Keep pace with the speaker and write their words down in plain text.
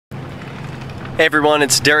Hey everyone,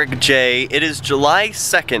 it's Derek J. It is July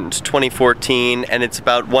 2nd, 2014, and it's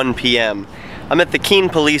about 1 p.m. I'm at the Keene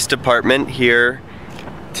Police Department here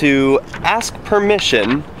to ask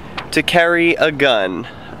permission to carry a gun.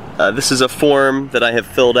 This is a form that I have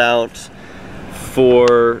filled out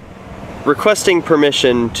for requesting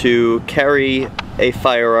permission to carry a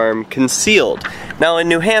firearm concealed. Now in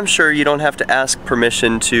New Hampshire, you don't have to ask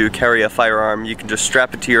permission to carry a firearm. You can just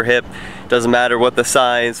strap it to your hip. Doesn't matter what the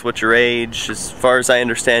size, what your age. As far as I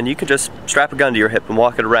understand, you can just strap a gun to your hip and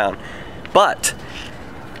walk it around. But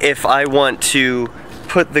if I want to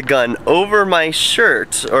put the gun over my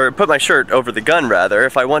shirt, or put my shirt over the gun rather,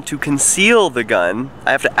 if I want to conceal the gun,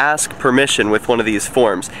 I have to ask permission with one of these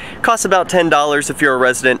forms. It costs about $10 if you're a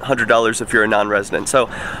resident, $100 if you're a non-resident. So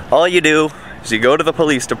all you do is you go to the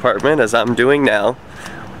police department, as I'm doing now.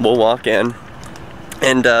 We'll walk in.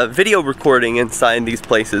 And video recording inside these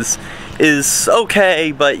places is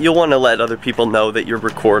okay, but you'll want to let other people know that you're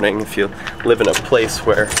recording if you live in a place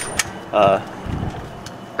where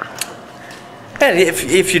and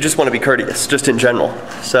if you just want to be courteous, just in general.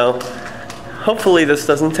 So, hopefully this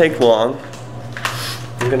doesn't take long.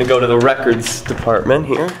 I'm going to go to the records department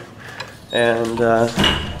here, and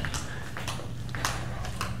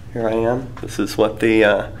here I am. This is what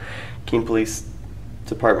the Keene Police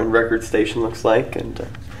Department record station looks like. And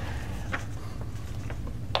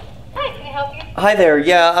hi, can I help you? Hi there.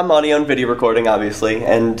 Yeah, I'm audio and video recording, obviously,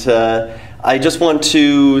 and I just want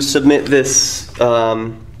to submit this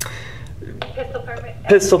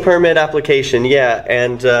pistol permit application, yeah,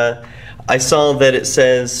 and I saw that it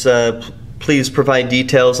says please provide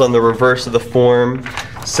details on the reverse of the form,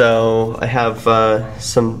 so I have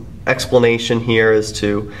some explanation here as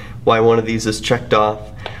to why one of these is checked off.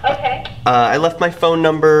 Okay. I left my phone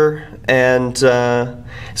number, and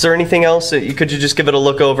is there anything else? Could you just give it a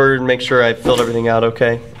look over and make sure I filled everything out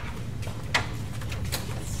okay?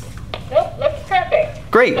 Nope, looks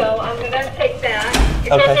perfect. Great. So I'm going to take that. It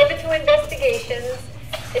goes over to investigations.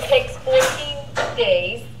 It takes 14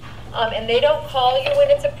 days, and they don't call you when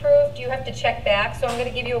it's approved. You have to check back, so I'm going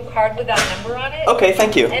to give you a card with that number on it. Okay,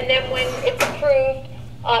 thank you. And then when it's approved,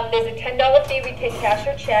 there's a $10 fee. We take cash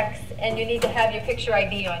or checks, and you need to have your picture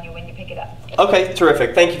ID on you when you pick it up. Okay,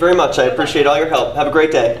 terrific. Thank you very much. I appreciate all your help. Have a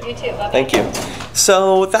great day. You too. Bye-bye. Thank you.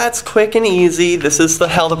 So that's quick and easy. This is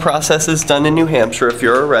how the process is done in New Hampshire if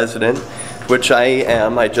you're a resident, which I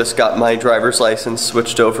am. I just got my driver's license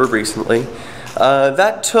switched over recently.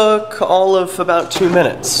 That took all of about 2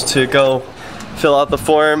 minutes to go fill out the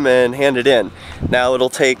form and hand it in. Now it'll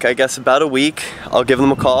take, I guess, about a week. I'll give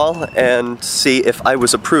them a call and see if I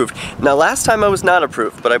was approved. Now last time I was not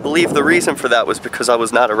approved, but I believe the reason for that was because I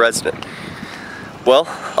was not a resident. Well,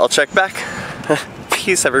 I'll check back.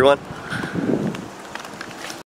 Peace, everyone.